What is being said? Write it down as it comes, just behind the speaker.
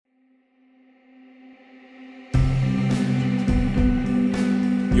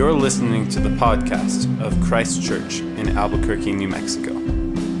You're listening to the podcast of Christ Church in Albuquerque, New Mexico.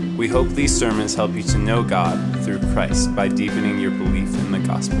 We hope these sermons help you to know God through Christ by deepening your belief in the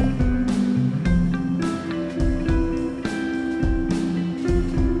gospel.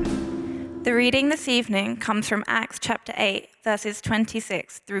 The reading this evening comes from Acts chapter 8, verses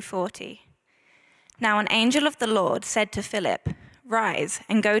 26 through 40. Now an angel of the Lord said to Philip, "Rise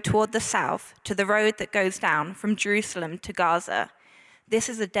and go toward the south to the road that goes down from Jerusalem to Gaza. This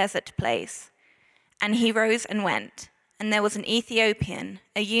is a desert place." And he rose and went. And there was an Ethiopian,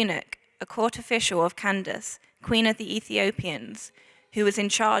 a eunuch, a court official of Candace, queen of the Ethiopians, who was in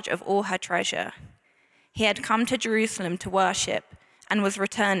charge of all her treasure. He had come to Jerusalem to worship and was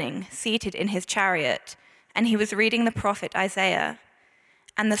returning, seated in his chariot, and he was reading the prophet Isaiah.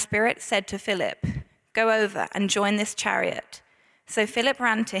 And the Spirit said to Philip, "Go over and join this chariot." So Philip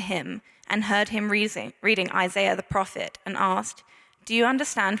ran to him and heard him reading Isaiah the prophet and asked, "Do you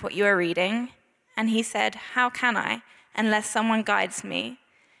understand what you are reading?" And he said, "How can I, unless someone guides me?"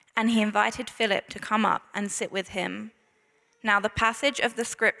 And he invited Philip to come up and sit with him. Now the passage of the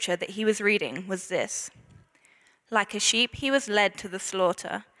scripture that he was reading was this: "Like a sheep he was led to the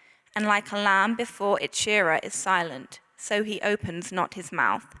slaughter, and like a lamb before its shearer is silent, so he opens not his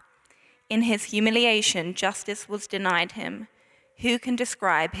mouth. In his humiliation justice was denied him. Who can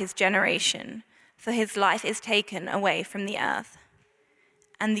describe his generation? For his life is taken away from the earth."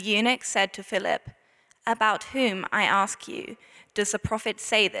 And the eunuch said to Philip, "About whom, I ask you, does the prophet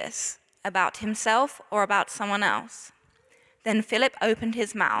say this? About himself or about someone else?" Then Philip opened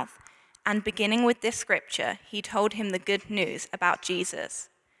his mouth, and beginning with this scripture, he told him the good news about Jesus.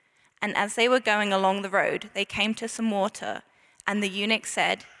 And as they were going along the road, they came to some water, and the eunuch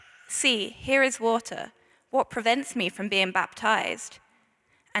said, "See, here is water. What prevents me from being baptized?"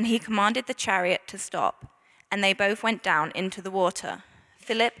 And he commanded the chariot to stop, and they both went down into the water,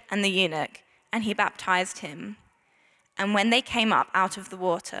 Philip and the eunuch, and he baptized him. And when they came up out of the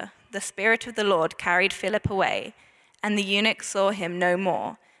water, the Spirit of the Lord carried Philip away, and the eunuch saw him no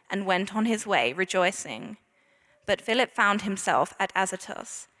more, and went on his way rejoicing. But Philip found himself at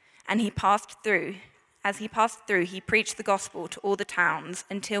Azotus, and as he passed through, he preached the gospel to all the towns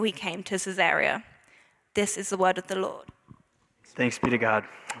until he came to Caesarea. This is the word of the Lord. Thanks be to God.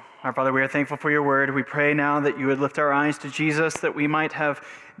 Our Father, we are thankful for your word. We pray now that you would lift our eyes to Jesus, that we might have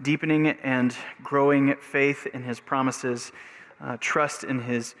deepening and growing faith in his promises, trust in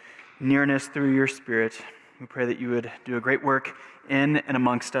his nearness through your Spirit. We pray that you would do a great work in and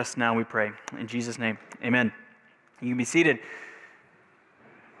amongst us now, we pray. In Jesus' name, amen. You can be seated.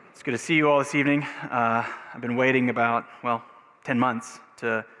 It's good to see you all this evening. I've been waiting about, 10 months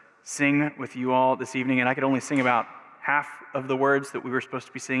to sing with you all this evening, and I could only sing about half of the words that we were supposed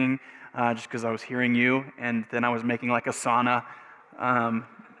to be singing just because I was hearing you, and then I was making like a sauna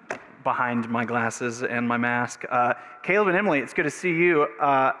behind my glasses and my mask. Caleb and Emily, it's good to see you.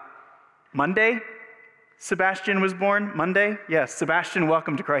 Monday, Sebastian was born. Monday? Yes, Sebastian,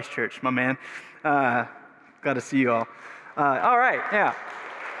 welcome to Christ Church, my man. Glad to see you all. All right, yeah.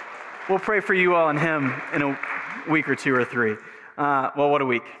 We'll pray for you all and him in a week or two or three. What a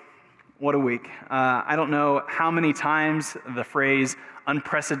week. What a week. I don't know how many times the phrase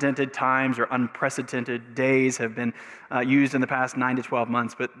unprecedented times or unprecedented days have been used in the past 9 to 12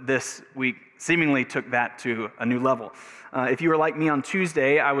 months, but this week seemingly took that to a new level. If you were like me on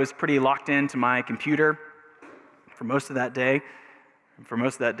Tuesday, I was pretty locked into my computer for most of that day. And for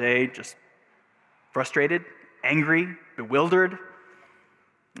most of that day, just frustrated, angry, bewildered.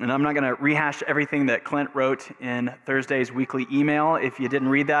 And I'm not going to rehash everything that Clint wrote in Thursday's weekly email. If you didn't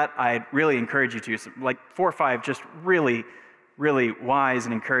read that, I'd really encourage you to. Like 4 or 5 just really, really wise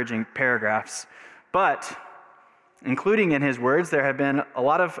and encouraging paragraphs. But including in his words, there have been a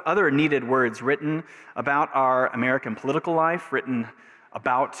lot of other needed words written about our American political life, written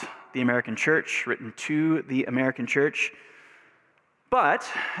about the American church, written to the American church. But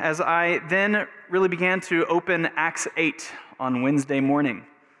as I then really began to open Acts 8 on Wednesday morning,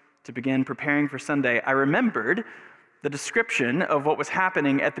 to begin preparing for Sunday, I remembered the description of what was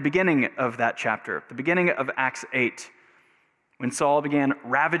happening at the beginning of that chapter, the beginning of Acts 8, when Saul began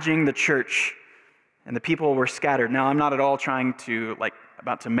ravaging the church and the people were scattered. Now, I'm not at all trying to,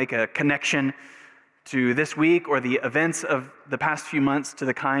 about to make a connection to this week or the events of the past few months to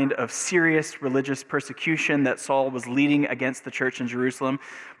the kind of serious religious persecution that Saul was leading against the church in Jerusalem.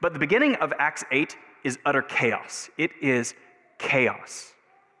 But the beginning of Acts 8 is utter chaos. It is chaos.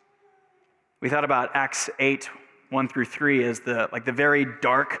 We thought about Acts 8, 1 through 3 as the very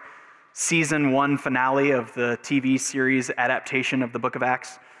dark season 1 finale of the TV series adaptation of the book of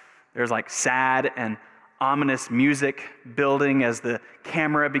Acts. There's sad and ominous music building as the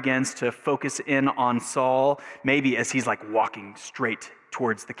camera begins to focus in on Saul, maybe as he's like walking straight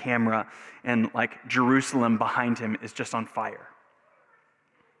towards the camera and like Jerusalem behind him is just on fire.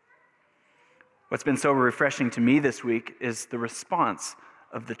 What's been so refreshing to me this week is the response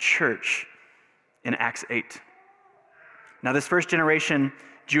of the church in Acts 8. Now, this first generation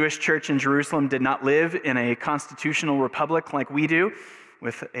Jewish church in Jerusalem did not live in a constitutional republic like we do,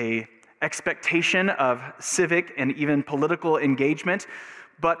 with an expectation of civic and even political engagement.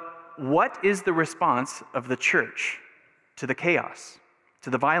 But what is the response of the church to the chaos, to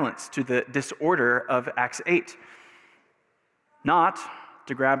the violence, to the disorder of Acts 8? Not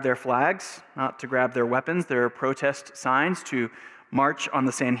to grab their flags, not to grab their weapons, their protest signs, to march on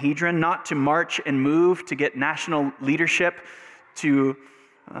the Sanhedrin, not to march and move to get national leadership, to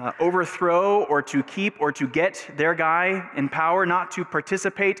overthrow or to keep or to get their guy in power, not to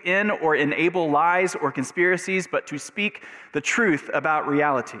participate in or enable lies or conspiracies, but to speak the truth about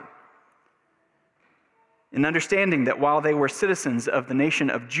reality. In understanding that while they were citizens of the nation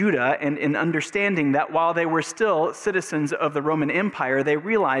of Judah, and in understanding that while they were still citizens of the Roman Empire, they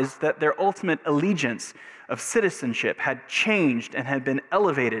realized that their ultimate allegiance of citizenship had changed and had been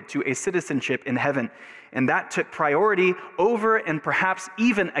elevated to a citizenship in heaven. And that took priority over and perhaps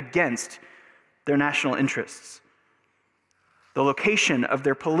even against their national interests. The location of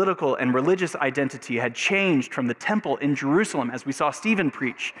their political and religious identity had changed from the temple in Jerusalem, as we saw Stephen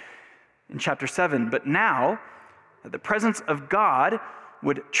preach in chapter 7. But now, the presence of God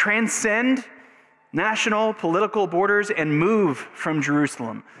would transcend national political borders and move from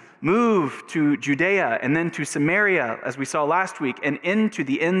Jerusalem, move to Judea and then to Samaria, as we saw last week, and into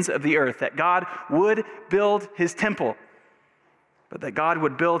the ends of the earth, that God would build his temple. But that God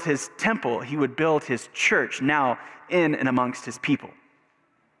would build his temple, he would build his church now in and amongst his people.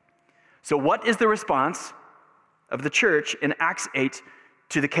 So what is the response of the church in Acts 8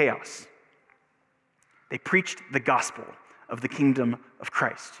 to the chaos? They preached the gospel of the kingdom of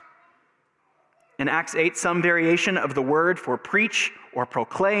Christ. In Acts 8, some variation of the word for preach or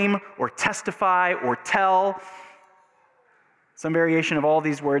proclaim or testify or tell, some variation of all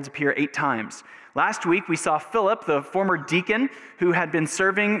these words appear 8 times. Last week, we saw Philip, the former deacon who had been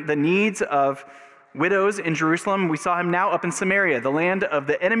serving the needs of widows in Jerusalem. We saw him now up in Samaria, the land of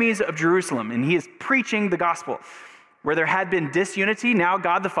the enemies of Jerusalem, and he is preaching the gospel. Where there had been disunity, now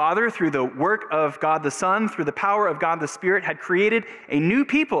God the Father, through the work of God the Son, through the power of God the Spirit, had created a new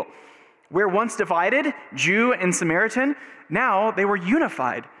people. Where once divided, Jew and Samaritan, now they were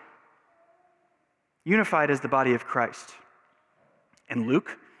unified. Unified as the body of Christ. And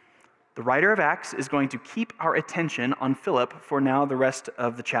Luke, the writer of Acts, is going to keep our attention on Philip for now the rest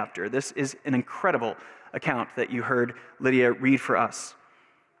of the chapter. This is an incredible account that you heard Lydia read for us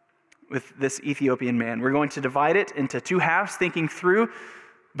with this Ethiopian man. We're going to divide it into 2 halves, thinking through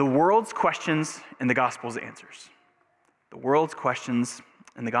the world's questions and the gospel's answers. The world's questions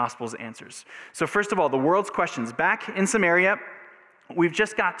and the gospel's answers. So first of all, the world's questions. Back in Samaria, we've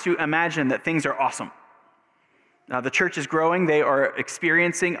just got to imagine that things are awesome. Now, the church is growing. They are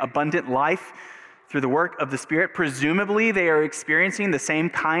experiencing abundant life through the work of the Spirit. Presumably, they are experiencing the same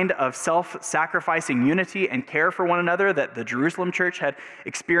kind of self-sacrificing unity and care for one another that the Jerusalem church had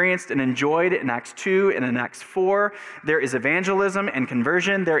experienced and enjoyed in Acts 2 and in Acts 4. There is evangelism and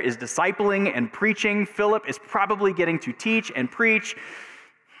conversion. There is discipling and preaching. Philip is probably getting to teach and preach,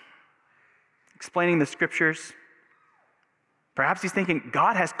 explaining the scriptures. Perhaps he's thinking,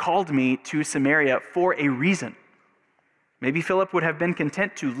 God has called me to Samaria for a reason. Maybe Philip would have been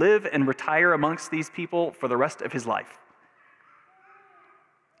content to live and retire amongst these people for the rest of his life.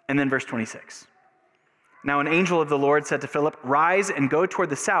 And then verse 26. Now an angel of the Lord said to Philip, "Rise and go toward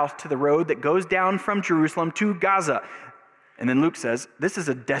the south to the road that goes down from Jerusalem to Gaza." And then Luke says, this is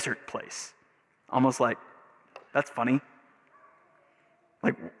a desert place. Almost like, that's funny.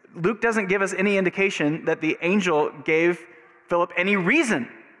 Like, Luke doesn't give us any indication that the angel gave Philip any reason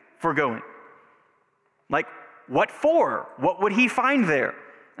for going. Like, what for? What would he find there?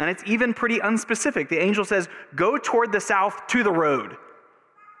 And it's even pretty unspecific. The angel says, go toward the south to the road.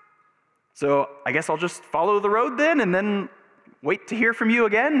 So I guess I'll just follow the road then and then wait to hear from you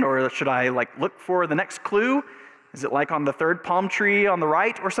again? Or should I look for the next clue? Is it like on the 3rd palm tree on the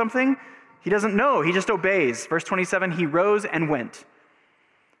right or something? He doesn't know. He just obeys. Verse 27, he rose and went.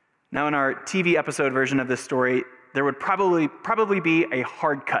 Now in our TV episode version of this story, there would probably be a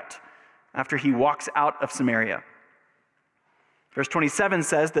hard cut after he walks out of Samaria. Verse 27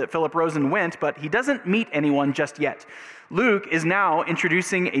 says that Philip rose and went, but he doesn't meet anyone just yet. Luke is now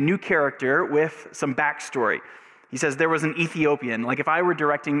introducing a new character with some backstory. He says there was an Ethiopian. Like if I were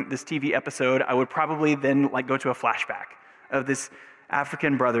directing this TV episode, I would probably then go to a flashback of this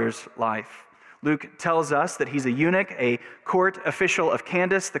African brother's life. Luke tells us that he's a eunuch, a court official of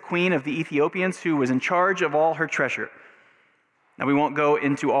Candace, the queen of the Ethiopians, who was in charge of all her treasure. Now, we won't go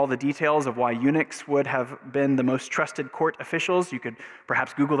into all the details of why eunuchs would have been the most trusted court officials. You could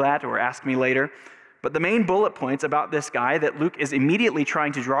perhaps Google that or ask me later. But the main bullet points about this guy that Luke is immediately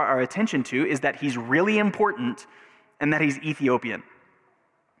trying to draw our attention to is that he's really important and that he's Ethiopian.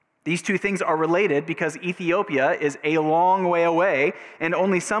 These two things are related because Ethiopia is a long way away, and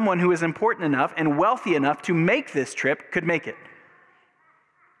only someone who is important enough and wealthy enough to make this trip could make it.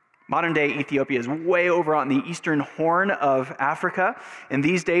 Modern-day Ethiopia is way over on the eastern horn of Africa. In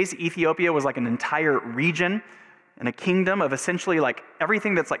these days, Ethiopia was like an entire region and a kingdom of essentially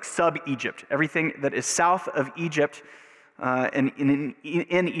everything that's sub-Egypt, everything that is south of Egypt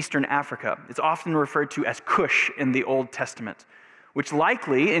in eastern Africa. It's often referred to as Cush in the Old Testament, which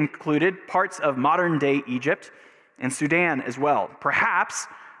likely included parts of modern-day Egypt and Sudan as well. Perhaps,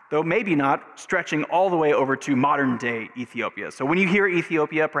 though maybe not, stretching all the way over to modern-day Ethiopia. So when you hear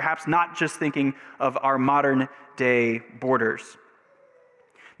Ethiopia, perhaps not just thinking of our modern-day borders.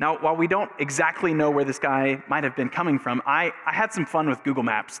 Now, while we don't exactly know where this guy might have been coming from, I had some fun with Google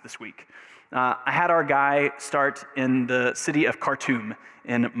Maps this week. I had our guy start in the city of Khartoum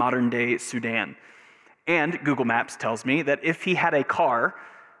in modern-day Sudan. And Google Maps tells me that if he had a car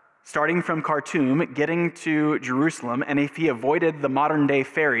starting from Khartoum, getting to Jerusalem, and if he avoided the modern-day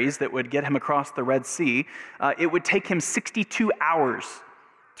ferries that would get him across the Red Sea, it would take him 62 hours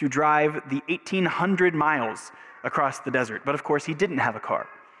to drive the 1,800 miles across the desert. But of course, he didn't have a car.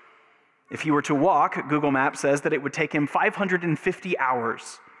 If he were to walk, Google Maps says that it would take him 550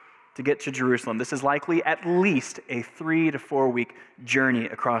 hours to get to Jerusalem. This is likely at least a 3 to 4 week journey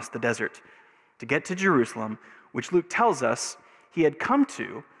across the desert to get to Jerusalem, which Luke tells us he'd come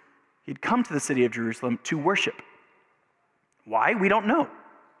to the city of Jerusalem to worship. Why? We don't know.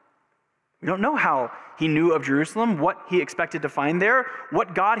 We don't know how he knew of Jerusalem, what he expected to find there,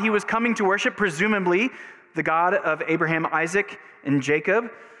 what God he was coming to worship, presumably the God of Abraham, Isaac, and Jacob.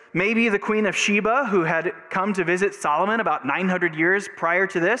 Maybe the Queen of Sheba, who had come to visit Solomon about 900 years prior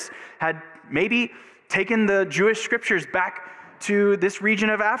to this, had maybe taken the Jewish scriptures back to this region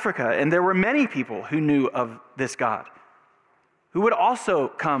of Africa. And there were many people who knew of this God, who would also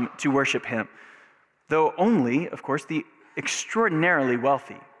come to worship him, though only, of course, the extraordinarily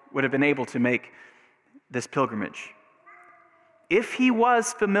wealthy would have been able to make this pilgrimage. If he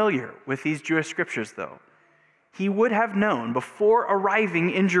was familiar with these Jewish scriptures, though, he would have known before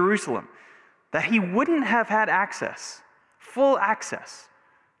arriving in Jerusalem that he wouldn't have had full access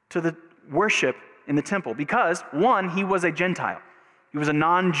to the worship in the temple because, one, he was a Gentile. He was a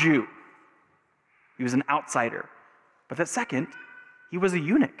non-Jew. He was an outsider. But that second, he was a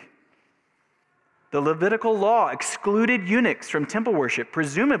eunuch. The Levitical law excluded eunuchs from temple worship,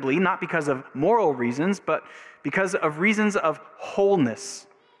 presumably not because of moral reasons, but because of reasons of wholeness.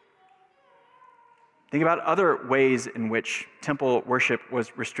 Think about other ways in which temple worship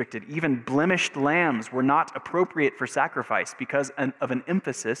was restricted. Even blemished lambs were not appropriate for sacrifice because of an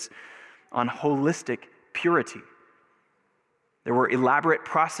emphasis on holistic purity. There were elaborate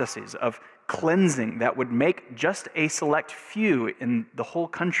processes of cleansing that would make just a select few in the whole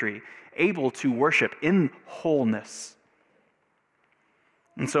country able to worship in wholeness.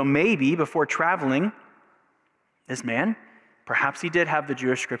 And so maybe before traveling, this man, perhaps he did have the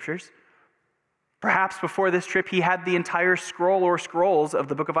Jewish scriptures. Perhaps before this trip, he had the entire scroll or scrolls of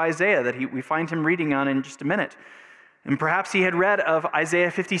the book of Isaiah that we find him reading on in just a minute. And perhaps he had read of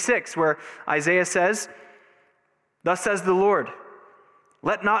Isaiah 56, where Isaiah says, "Thus says the Lord,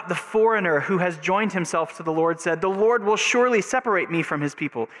 let not the foreigner who has joined himself to the Lord say, the Lord will surely separate me from his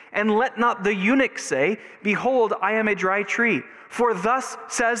people. And let not the eunuch say, behold, I am a dry tree. For thus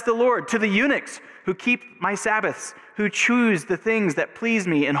says the Lord to the eunuchs who keep my Sabbaths, who choose the things that please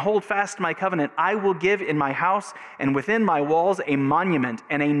me and hold fast my covenant, I will give in my house and within my walls a monument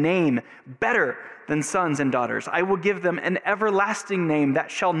and a name better than sons and daughters. I will give them an everlasting name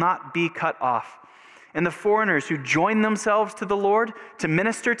that shall not be cut off. And the foreigners who join themselves to the Lord, to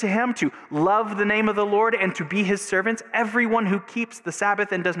minister to him, to love the name of the Lord, and to be his servants, everyone who keeps the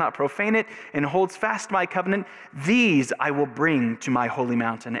Sabbath and does not profane it, and holds fast my covenant, these I will bring to my holy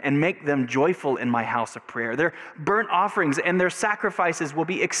mountain, and make them joyful in my house of prayer. Their burnt offerings and their sacrifices will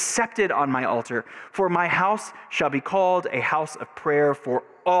be accepted on my altar, for my house shall be called a house of prayer for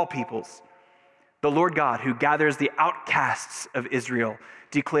all peoples. The Lord God, who gathers the outcasts of Israel,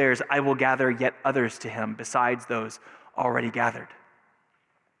 declares, I will gather yet others to him besides those already gathered.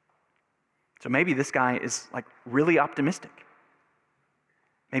 So maybe this guy is like really optimistic.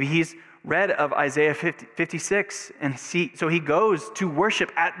 Maybe he's read of Isaiah 56, and so he goes to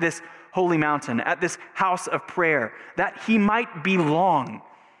worship at this holy mountain, at this house of prayer, that he might belong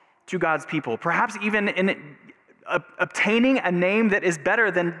to God's people, perhaps even in obtaining a name that is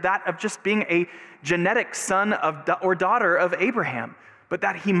better than that of just being a genetic son of or daughter of Abraham, but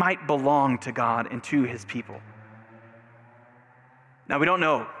that he might belong to God and to his people. Now, we don't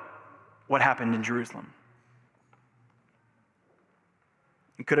know what happened in Jerusalem.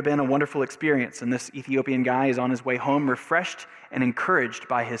 It could have been a wonderful experience, and this Ethiopian guy is on his way home, refreshed and encouraged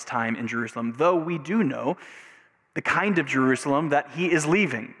by his time in Jerusalem, though we do know the kind of Jerusalem that he is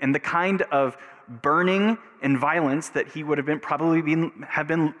leaving and the kind of burning and violence that he would have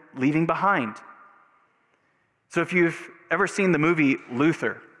been leaving behind. So if you've ever seen the movie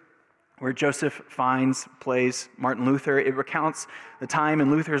Luther, where Joseph Fiennes plays Martin Luther, it recounts the time in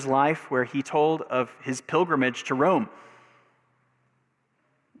Luther's life where he told of his pilgrimage to Rome,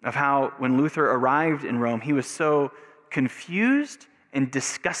 of how when Luther arrived in Rome, he was so confused and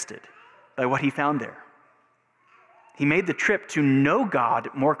disgusted by what he found there. He made the trip to know God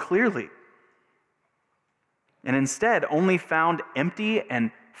more clearly, and instead only found empty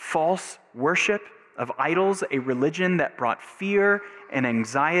and false worship of idols, a religion that brought fear and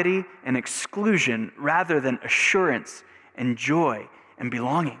anxiety and exclusion rather than assurance and joy and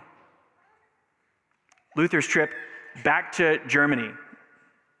belonging. Luther's trip back to Germany,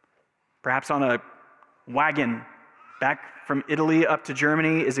 perhaps on a wagon back from Italy up to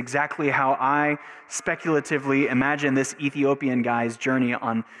Germany, is exactly how I speculatively imagine this Ethiopian guy's journey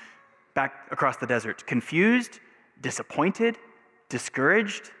on back across the desert. Confused, disappointed,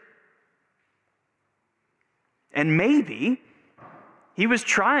 discouraged. And maybe he was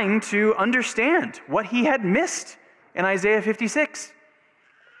trying to understand what he had missed in Isaiah 56.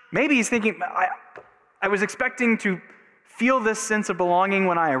 Maybe he's thinking, I was expecting to feel this sense of belonging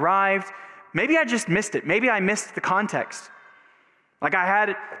when I arrived. Maybe I just missed it. Maybe I missed the context. Like I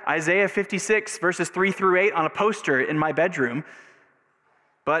had Isaiah 56 verses 3 through 8 on a poster in my bedroom,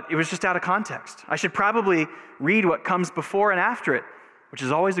 but it was just out of context. I should probably read what comes before and after it, which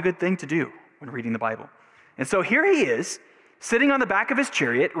is always a good thing to do when reading the Bible. And so here he is, sitting on the back of his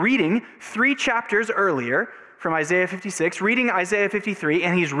chariot, reading 3 chapters earlier from Isaiah 56, reading Isaiah 53,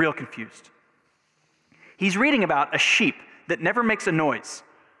 and he's real confused. He's reading about a sheep that never makes a noise,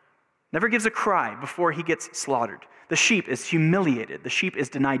 never gives a cry before he gets slaughtered. The sheep is humiliated. The sheep is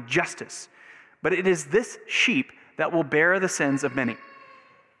denied justice. But it is this sheep that will bear the sins of many.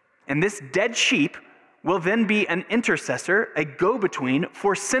 And this dead sheep will then be an intercessor, a go-between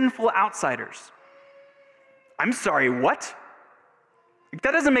for sinful outsiders. I'm sorry, what?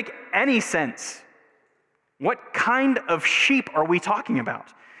 That doesn't make any sense. What kind of sheep are we talking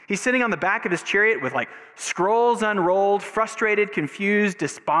about? He's sitting on the back of his chariot with like scrolls unrolled, frustrated, confused,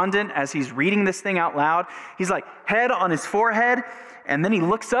 despondent as he's reading this thing out loud. He's like head on his forehead, and then he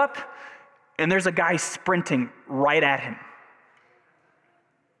looks up and there's a guy sprinting right at him.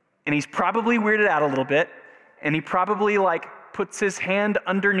 And he's probably weirded out a little bit, and he probably like puts his hand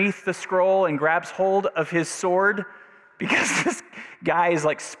underneath the scroll and grabs hold of his sword because this guy is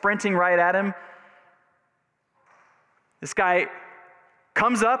like sprinting right at him. This guy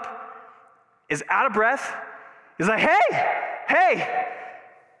comes up, is out of breath. He's like, hey,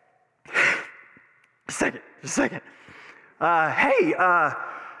 just a second.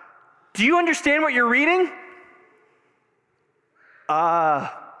 Do you understand what you're reading?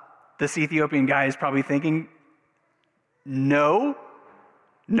 This Ethiopian guy is probably thinking, no,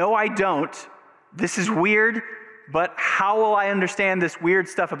 I don't. This is weird, but how will I understand this weird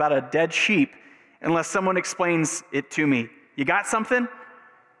stuff about a dead sheep unless someone explains it to me? You got something?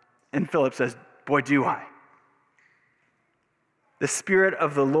 And Philip says, boy, do I. The Spirit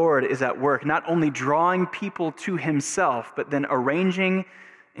of the Lord is at work, not only drawing people to himself, but then arranging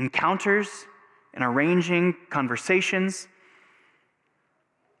encounters and arranging conversations.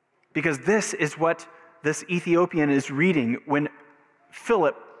 Because this is what this Ethiopian is reading when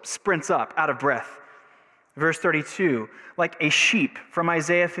Philip sprints up out of breath. Verse 32, like a sheep from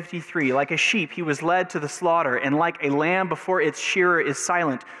Isaiah 53, like a sheep he was led to the slaughter, and like a lamb before its shearer is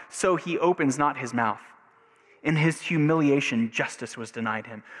silent, so he opens not his mouth. In his humiliation, justice was denied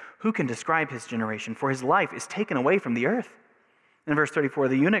him. Who can describe his generation? For his life is taken away from the earth. In verse 34,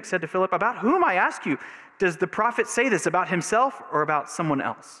 the eunuch said to Philip, about whom, I ask you, does the prophet say this, about himself or about someone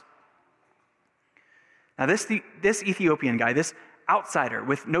else? Now this Ethiopian guy, this outsider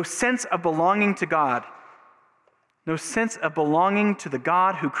with no sense of belonging to God, no sense of belonging to the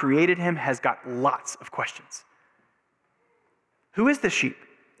God who created him, has got lots of questions. Who is this sheep?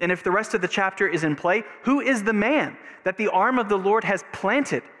 And if the rest of the chapter is in play, who is the man that the arm of the Lord has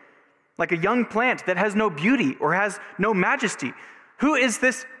planted, like a young plant that has no beauty or has no majesty? Who is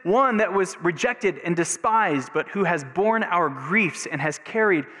this one that was rejected and despised, but who has borne our griefs and has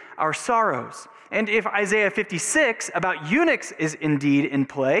carried our sorrows? And if Isaiah 56 about eunuchs is indeed in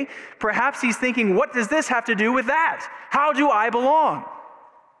play, perhaps he's thinking, what does this have to do with that? How do I belong?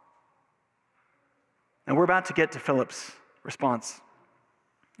 And we're about to get to Philip's response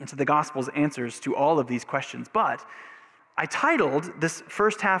and to the gospel's answers to all of these questions. But I titled this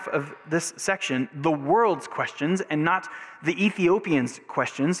first half of this section, The World's Questions, and not the Ethiopians'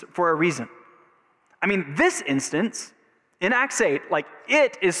 questions, for a reason. I mean, this instance, in Acts 8,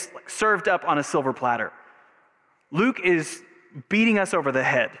 it is served up on a silver platter. Luke is beating us over the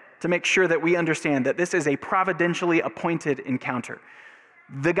head to make sure that we understand that this is a providentially appointed encounter.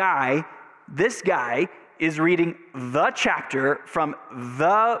 This guy is reading the chapter from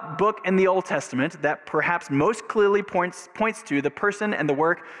the book in the Old Testament that perhaps most clearly points to the person and the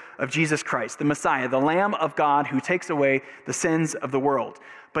work of Jesus Christ, the Messiah, the Lamb of God who takes away the sins of the world.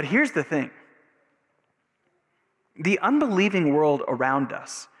 But here's the thing. The unbelieving world around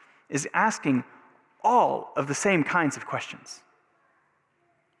us is asking all of the same kinds of questions.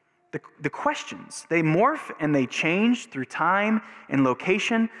 The questions, they morph and they change through time and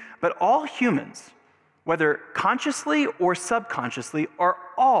location, but all humans, whether consciously or subconsciously, are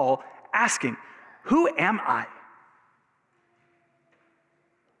all asking, who am I?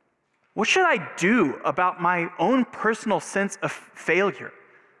 What should I do about my own personal sense of failure,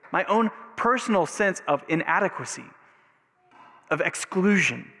 my own personal sense of inadequacy, of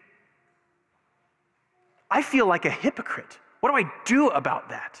exclusion? I feel like a hypocrite. What do I do about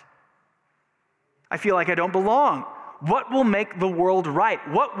that? I feel like I don't belong. What will make the world right?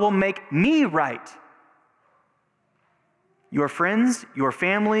 What will make me right? Your friends, your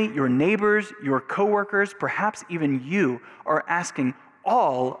family, your neighbors, your coworkers, perhaps even you are asking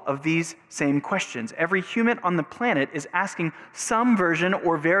all of these same questions. Every human on the planet is asking some version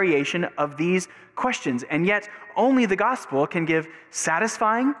or variation of these questions, and yet only the gospel can give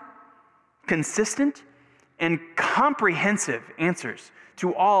satisfying, consistent, and comprehensive answers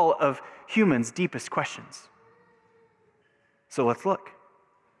to all of humans' deepest questions. So let's look.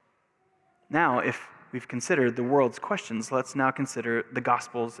 Now, if we've considered the world's questions, let's now consider the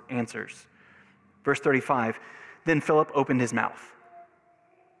gospel's answers. Verse 35, then Philip opened his mouth,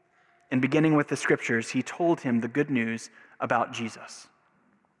 and beginning with the scriptures, he told him the good news about Jesus.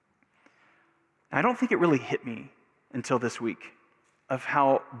 Now, I don't think it really hit me until this week of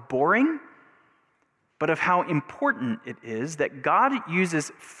how boring, but of how important it is that God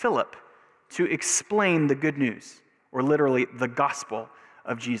uses Philip to explain the good news, or literally the gospel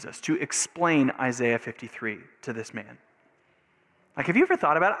of Jesus, to explain Isaiah 53 to this man. Have you ever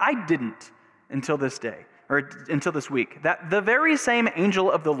thought about it? I didn't until this day, or until this week, that the very same angel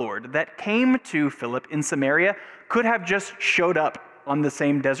of the Lord that came to Philip in Samaria could have just showed up on the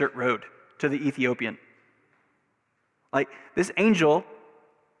same desert road to the Ethiopian. This angel,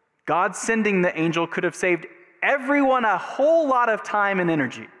 God sending the angel, could have saved everyone a whole lot of time and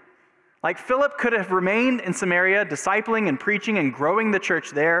energy. Philip could have remained in Samaria, discipling and preaching and growing the church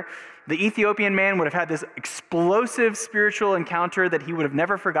there. The Ethiopian man would have had this explosive spiritual encounter that he would have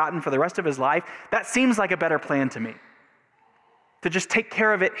never forgotten for the rest of his life. That seems like a better plan to me. To just take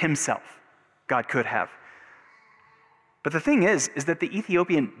care of it himself. God could have. But the thing is that the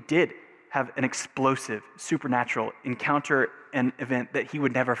Ethiopian did have an explosive supernatural encounter and event that he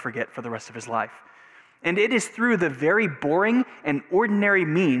would never forget for the rest of his life. And it is through the very boring and ordinary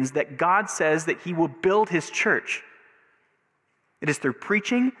means that God says that he will build his church. It is through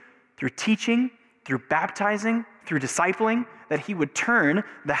preaching, through teaching, through baptizing, through discipling, that he would turn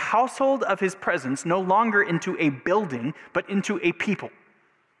the household of his presence no longer into a building, but into a people.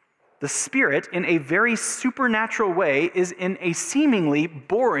 The Spirit, in a very supernatural way, is in a seemingly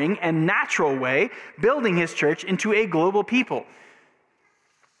boring and natural way building his church into a global people.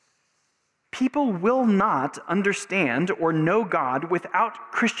 People will not understand or know God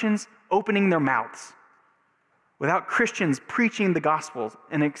without Christians opening their mouths, without Christians preaching the gospel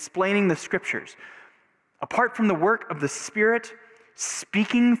and explaining the scriptures. Apart from the work of the Spirit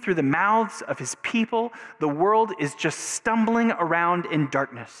speaking through the mouths of his people, the world is just stumbling around in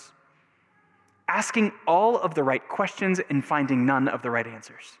darkness, asking all of the right questions and finding none of the right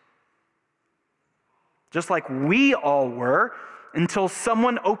answers. Just like we all were until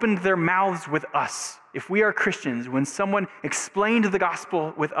someone opened their mouths with us. If we are Christians, when someone explained the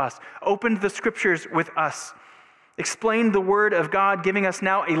gospel with us, opened the scriptures with us, explained the word of God, giving us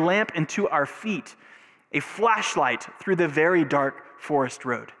now a lamp unto our feet, a flashlight through the very dark forest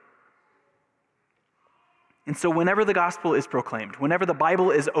road. And so whenever the gospel is proclaimed, whenever the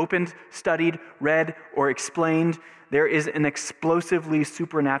Bible is opened, studied, read, or explained, there is an explosively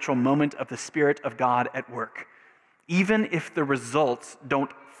supernatural moment of the Spirit of God at work. Even if the results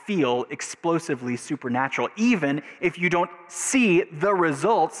don't feel explosively supernatural, even if you don't see the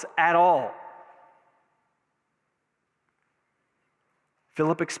results at all.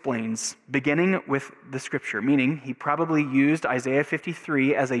 Philip explains, beginning with the scripture, meaning he probably used Isaiah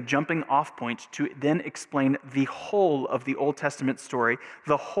 53 as a jumping off point to then explain the whole of the Old Testament story,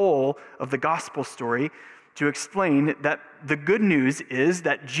 the whole of the gospel story, to explain that the good news is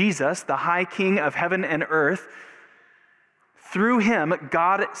that Jesus, the high king of heaven and earth, through him,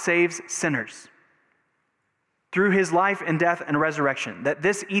 God saves sinners. Through his life and death and resurrection, that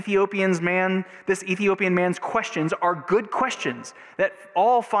this Ethiopian man's questions are good questions, that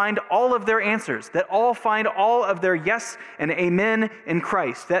all find all of their answers, that all find all of their yes and amen in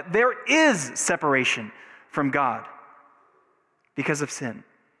Christ, that there is separation from God because of sin,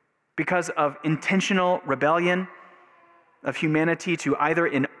 because of intentional rebellion of humanity to either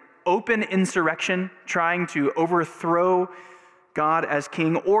an open insurrection, trying to overthrow God as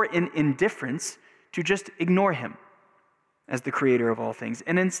king, or in indifference, to just ignore him as the creator of all things,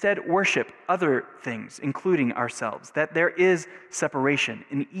 and instead worship other things, including ourselves, that there is separation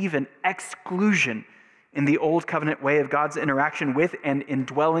and even exclusion in the old covenant way of God's interaction with and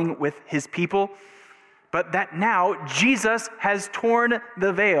indwelling with his people, but that now Jesus has torn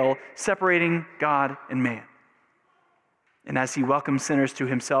the veil separating God and man. And as he welcomes sinners to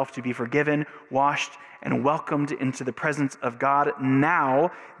himself to be forgiven, washed, and welcomed into the presence of God,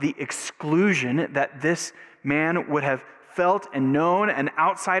 now the exclusion that this man would have felt and known, an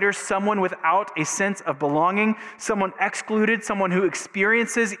outsider, someone without a sense of belonging, someone excluded, someone who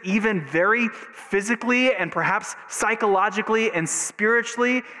experiences even very physically and perhaps psychologically and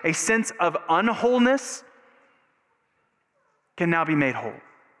spiritually a sense of unwholeness, can now be made whole.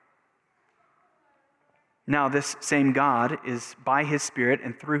 Now this same God is by his Spirit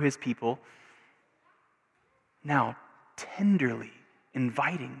and through his people now tenderly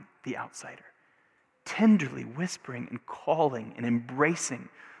inviting the outsider, tenderly whispering and calling and embracing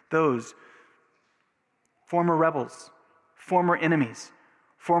those former rebels, former enemies,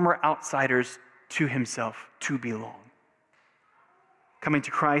 former outsiders to himself to belong. Coming to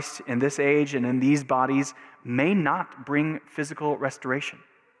Christ in this age and in these bodies may not bring physical restoration,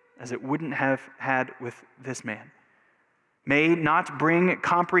 as it wouldn't have had with this man. May not bring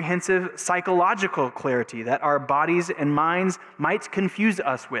comprehensive psychological clarity that our bodies and minds might confuse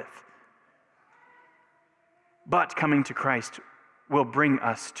us with. But coming to Christ will bring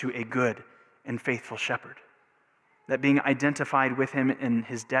us to a good and faithful shepherd. That being identified with him in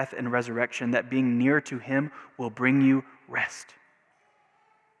his death and resurrection, that being near to him will bring you rest.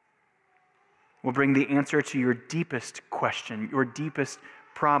 Will bring the answer to your deepest question, your deepest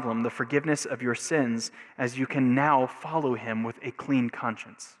problem, the forgiveness of your sins, as you can now follow him with a clean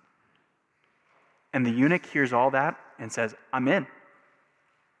conscience. And the eunuch hears all that and says, I'm in.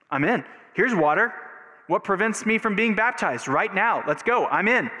 I'm in. Here's water. What prevents me from being baptized? Right now. Let's go. I'm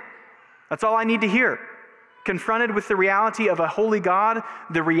in. That's all I need to hear. Confronted with the reality of a holy God,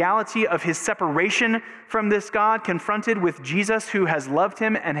 the reality of his separation from this God, confronted with Jesus who has loved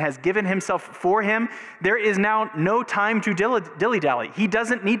him and has given himself for him, there is now no time to dilly-dally. He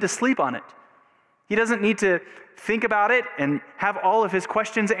doesn't need to sleep on it. He doesn't need to think about it and have all of his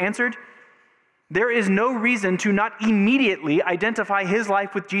questions answered. There is no reason to not immediately identify his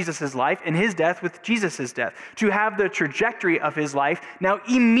life with Jesus' life and his death with Jesus' death, to have the trajectory of his life now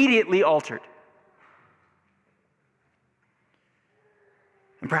immediately altered.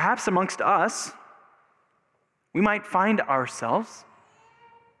 And perhaps amongst us, we might find ourselves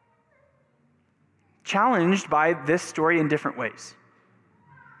challenged by this story in different ways.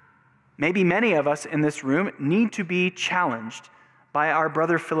 Maybe many of us in this room need to be challenged by our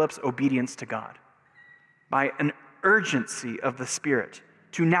brother Philip's obedience to God, by an urgency of the Spirit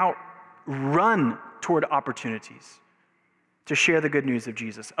to now run toward opportunities to share the good news of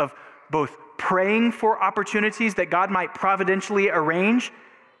Jesus, of both praying for opportunities that God might providentially arrange,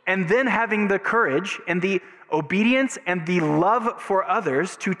 and then having the courage and the obedience and the love for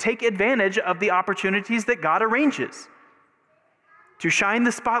others to take advantage of the opportunities that God arranges, to shine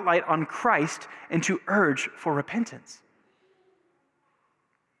the spotlight on Christ and to urge for repentance.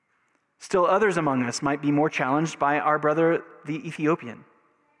 Still others among us might be more challenged by our brother, the Ethiopian,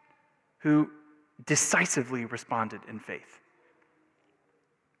 who decisively responded in faith.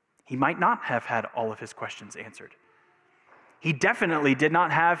 He might not have had all of his questions answered. He definitely did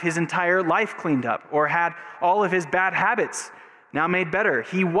not have his entire life cleaned up or had all of his bad habits now made better.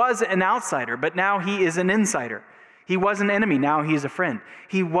 He was an outsider, but now he is an insider. He was an enemy, now he is a friend.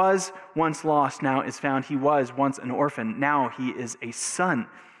 He was once lost, now is found. He was once an orphan, now he is a son.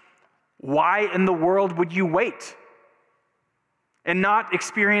 Why in the world would you wait and not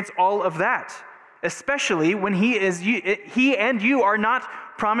experience all of that? Especially when he and you are not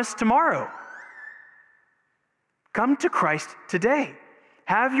promised tomorrow. Come to Christ today.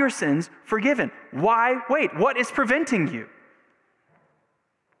 Have your sins forgiven. Why wait? What is preventing you?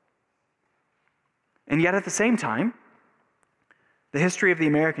 And yet at the same time, the history of the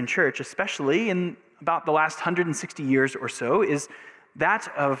American church, especially in about the last 160 years or so, is that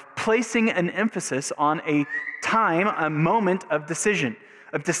of placing an emphasis on a time, a moment of decision,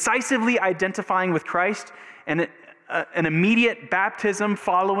 of decisively identifying with Christ and an immediate baptism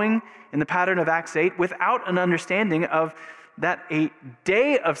following in the pattern of Acts 8 without an understanding of that a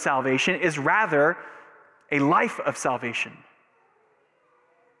day of salvation is rather a life of salvation.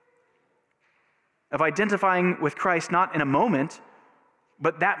 Of identifying with Christ not in a moment,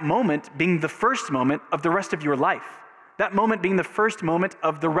 but that moment being the first moment of the rest of your life. That moment being the first moment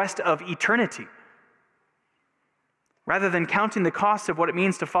of the rest of eternity. Rather than counting the cost of what it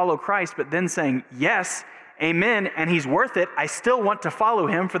means to follow Christ, but then saying, yes, amen, and he's worth it. I still want to follow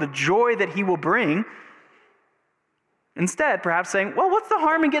him for the joy that he will bring. Instead, perhaps saying, well, what's the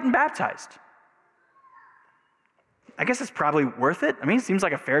harm in getting baptized? I guess it's probably worth it. I mean, it seems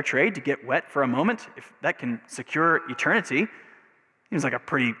like a fair trade to get wet for a moment. If that can secure eternity, seems like a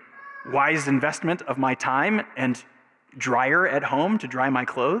pretty wise investment of my time and dryer at home to dry my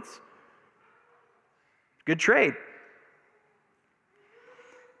clothes. Good trade.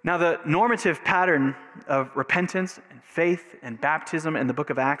 Now, the normative pattern of repentance and faith and baptism in the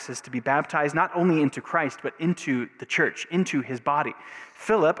book of Acts is to be baptized not only into Christ, but into the church, into his body.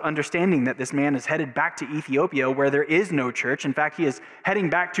 Philip, understanding that this man is headed back to Ethiopia where there is no church, in fact, he is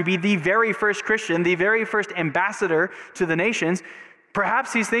heading back to be the very first Christian, the very first ambassador to the nations.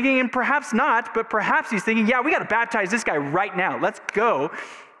 Perhaps he's thinking, and perhaps not, but perhaps he's thinking, yeah, we got to baptize this guy right now. Let's go.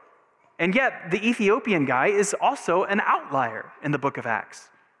 And yet, the Ethiopian guy is also an outlier in the book of Acts.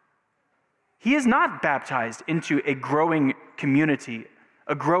 He is not baptized into a growing community,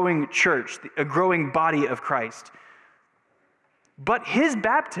 a growing church, a growing body of Christ. But his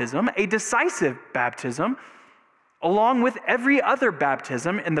baptism, a decisive baptism, along with every other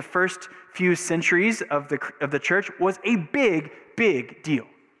baptism in the first few centuries of the church, was a big, big deal.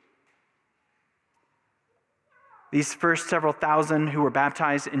 These first several thousand who were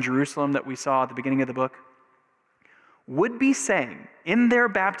baptized in Jerusalem that we saw at the beginning of the book would be saying in their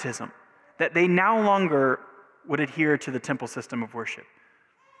baptism that they no longer would adhere to the temple system of worship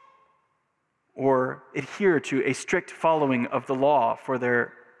or adhere to a strict following of the law for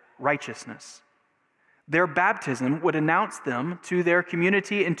their righteousness. Their baptism would announce them to their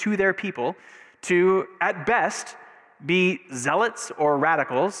community and to their people to, at best, be zealots or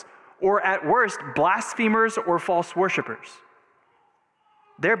radicals, or at worst, blasphemers or false worshipers.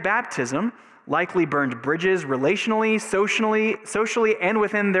 Their baptism likely burned bridges relationally, socially, and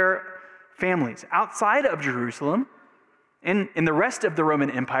within their families. Outside of Jerusalem, and in the rest of the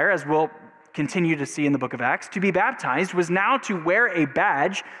Roman Empire, as we'll continue to see in the book of Acts, to be baptized was now to wear a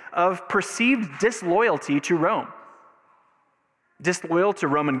badge of perceived disloyalty to Rome. Disloyal to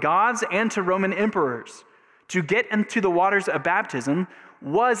Roman gods and to Roman emperors. To get into the waters of baptism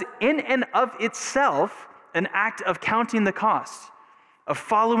was in and of itself an act of counting the cost, of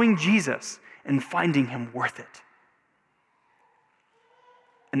following Jesus and finding him worth it.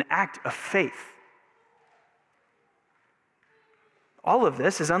 An act of faith. All of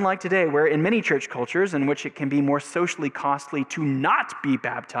this is unlike today, where in many church cultures in which it can be more socially costly to not be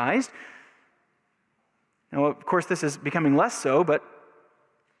baptized. Now, of course, this is becoming less so, but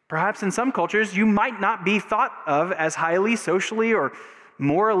perhaps in some cultures you might not be thought of as highly socially or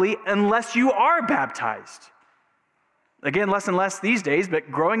morally unless you are baptized. Again, less and less these days,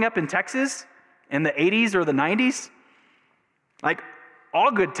 but growing up in Texas in the 80s or the 90s, like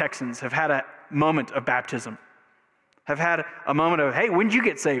all good Texans have had a moment of baptism. Have had a moment of, hey, when did you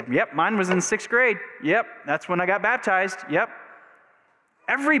get saved? Yep, mine was in 6th grade. Yep, that's when I got baptized. Yep.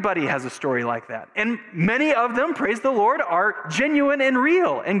 Everybody has a story like that. And many of them, praise the Lord, are genuine and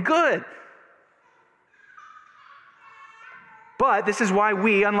real and good. But this is why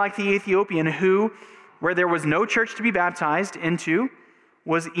we, unlike the Ethiopian who, where there was no church to be baptized into,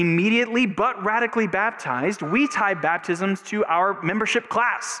 was immediately but radically baptized, we tie baptisms to our membership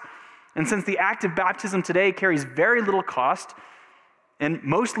class. And since the act of baptism today carries very little cost and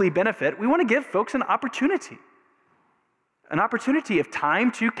mostly benefit, we want to give folks an opportunity. an opportunity of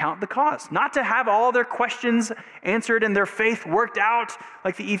time to count the cost, not to have all their questions answered and their faith worked out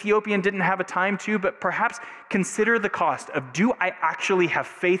like the Ethiopian didn't have a time to, but perhaps consider the cost of, do I actually have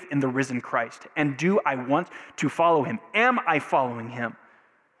faith in the risen Christ? And do I want to follow him? Am I following him?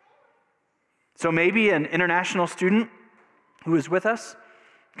 So maybe an international student who is with us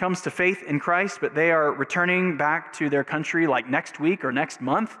comes to faith in Christ, but they are returning back to their country like next week or next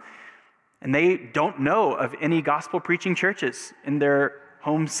month, and they don't know of any gospel preaching churches in their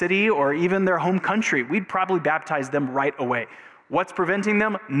home city or even their home country. We'd probably baptize them right away. What's preventing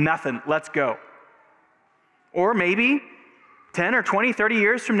them? Nothing. Let's go. Or maybe 10 or 20, 30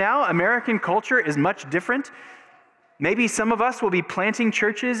 years from now, American culture is much different. Maybe some of us will be planting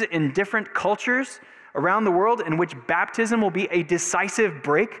churches in different cultures around the world in which baptism will be a decisive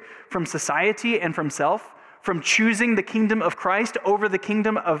break from society and from self, from choosing the kingdom of Christ over the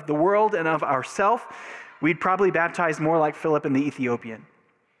kingdom of the world and of ourself. We'd probably baptize more like Philip and the Ethiopian.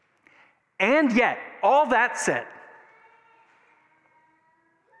 And yet, all that said,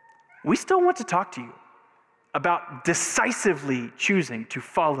 we still want to talk to you about decisively choosing to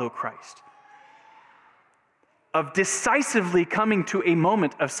follow Christ, of decisively coming to a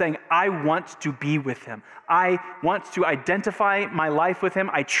moment of saying, I want to be with him. I want to identify my life with him.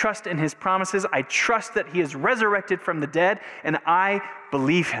 I trust in his promises. I trust that he is resurrected from the dead, and I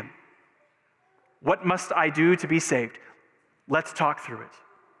believe him. What must I do to be saved? Let's talk through it.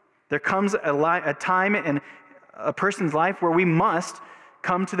 There comes a time in a person's life where we must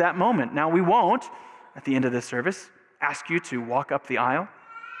come to that moment. Now, we won't, at the end of this service, ask you to walk up the aisle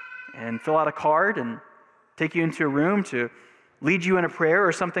and fill out a card and take you into a room to lead you in a prayer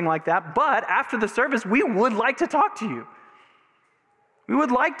or something like that. But after the service, we would like to talk to you. We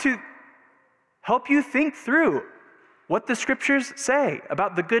would like to help you think through what the scriptures say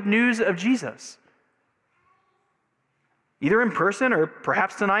about the good news of Jesus. Either in person or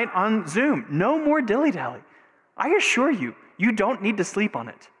perhaps tonight on Zoom. No more dilly-dally. I assure you, you don't need to sleep on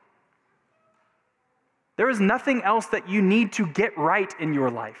it. There is nothing else that you need to get right in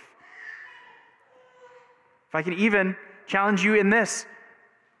your life. If I can even challenge you in this,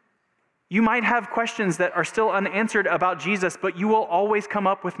 you might have questions that are still unanswered about Jesus, but you will always come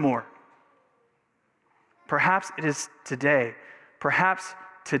up with more. Perhaps it is today. Perhaps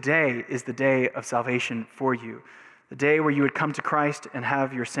today is the day of salvation for you, the day where you would come to Christ and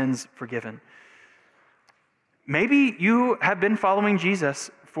have your sins forgiven. Maybe you have been following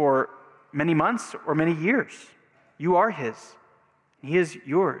Jesus for many months or many years. You are his. He is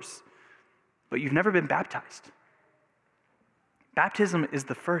yours. But you've never been baptized. Baptism is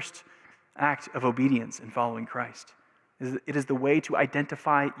the first act of obedience in following Christ. It is the way to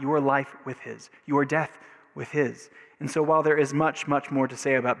identify your life with his, your death with his. And so while there is much, much more to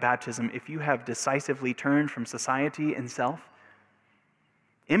say about baptism, if you have decisively turned from society and self,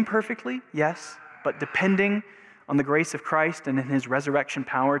 imperfectly, yes, but depending on the grace of Christ and in his resurrection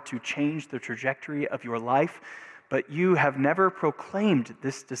power to change the trajectory of your life, but you have never proclaimed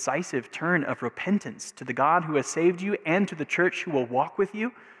this decisive turn of repentance to the God who has saved you and to the church who will walk with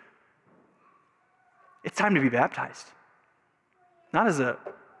you, it's time to be baptized. Not as a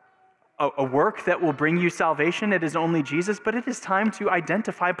work that will bring you salvation, it is only Jesus, but it is time to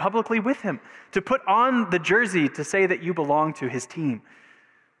identify publicly with him, to put on the jersey to say that you belong to his team.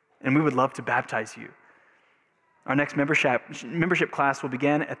 And we would love to baptize you. Our next membership class will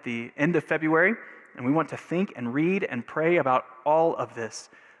begin at the end of February, and we want to think and read and pray about all of this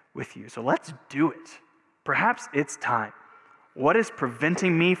with you. So let's do it. Perhaps it's time. What is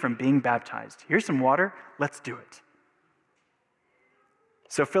preventing me from being baptized? Here's some water. Let's do it.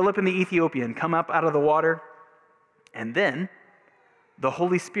 So Philip and the Ethiopian come up out of the water, and then the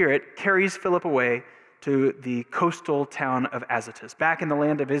Holy Spirit carries Philip away to the coastal town of Azotus, back in the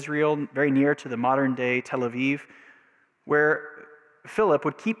land of Israel, very near to the modern-day Tel Aviv, where Philip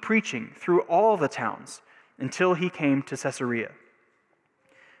would keep preaching through all the towns until he came to Caesarea.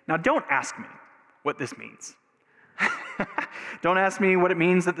 Now, don't ask me what this means. Don't ask me what it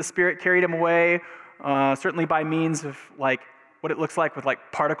means that the Spirit carried him away, certainly by means of like what it looks like with like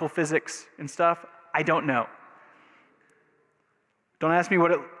particle physics and stuff. I don't know. Don't ask me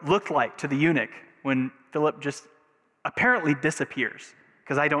what it looked like to the eunuch when Philip just apparently disappears,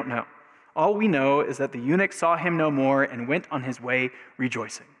 because I don't know. All we know is that the eunuch saw him no more and went on his way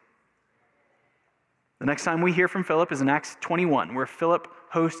rejoicing. The next time we hear from Philip is in Acts 21, where Philip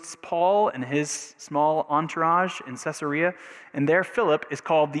hosts Paul and his small entourage in Caesarea, and there Philip is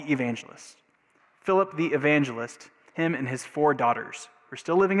called the evangelist. Philip the evangelist, him and his 4 daughters We're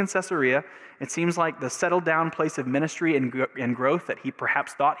still living in Caesarea. It seems like the settled down place of ministry and growth that he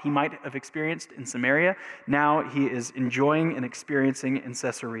perhaps thought he might have experienced in Samaria. Now he is enjoying and experiencing in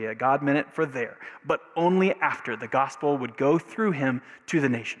Caesarea. God meant it for there, but only after the gospel would go through him to the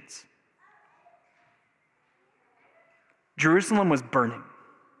nations. Jerusalem was burning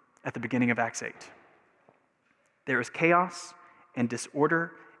at the beginning of Acts 8. There is chaos and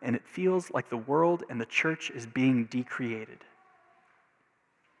disorder, and it feels like the world and the church is being decreated.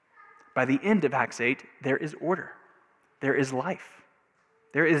 By the end of Acts 8, there is order. There is life.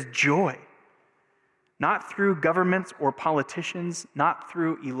 There is joy. Not through governments or politicians, not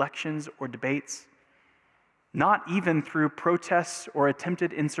through elections or debates, not even through protests or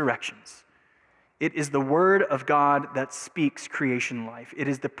attempted insurrections. It is the word of God that speaks creation life. It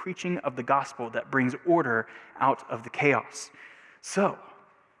is the preaching of the gospel that brings order out of the chaos. So,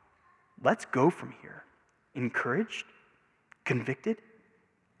 let's go from here encouraged, convicted,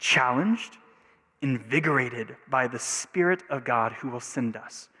 challenged, invigorated by the Spirit of God who will send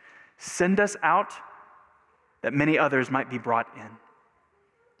us. Send us out that many others might be brought in.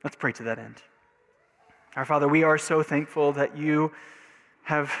 Let's pray to that end. Our Father, we are so thankful that you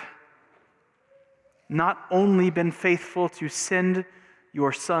have not only been faithful to send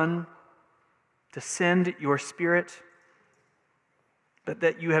your Son, to send your Spirit, but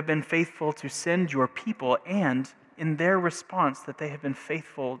that you have been faithful to send your people, and in their response, that they have been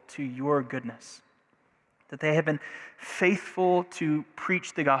faithful to your goodness, that they have been faithful to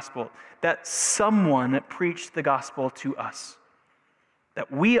preach the gospel, that someone preached the gospel to us,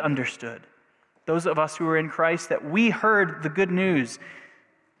 that we understood, those of us who are in Christ, that we heard the good news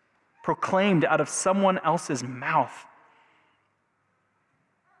proclaimed out of someone else's mouth.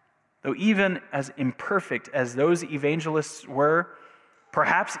 Though even as imperfect as those evangelists were,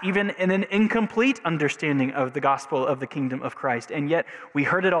 perhaps even in an incomplete understanding of the gospel of the kingdom of Christ, and yet we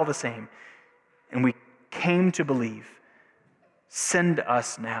heard it all the same, and we came to believe. Send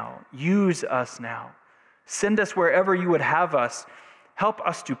us now. Use us now. Send us wherever you would have us. Help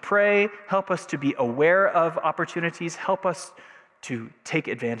us to pray. Help us to be aware of opportunities. Help us to take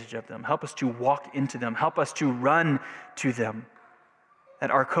advantage of them. Help us to walk into them. Help us to run to them.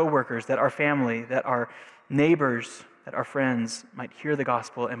 That our coworkers, that our family, that our neighbors, that our friends might hear the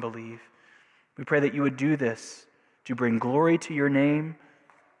gospel and believe. We pray that you would do this to bring glory to your name,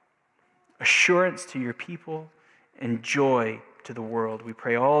 assurance to your people, and joy to the world. We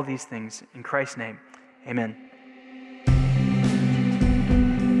pray all these things in Christ's name. Amen.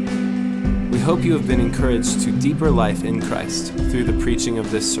 We hope you have been encouraged to deeper life in Christ through the preaching of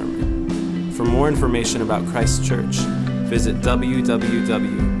this sermon. For more information about Christ Church, visit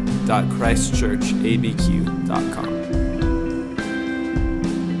www.christchurchabq.com.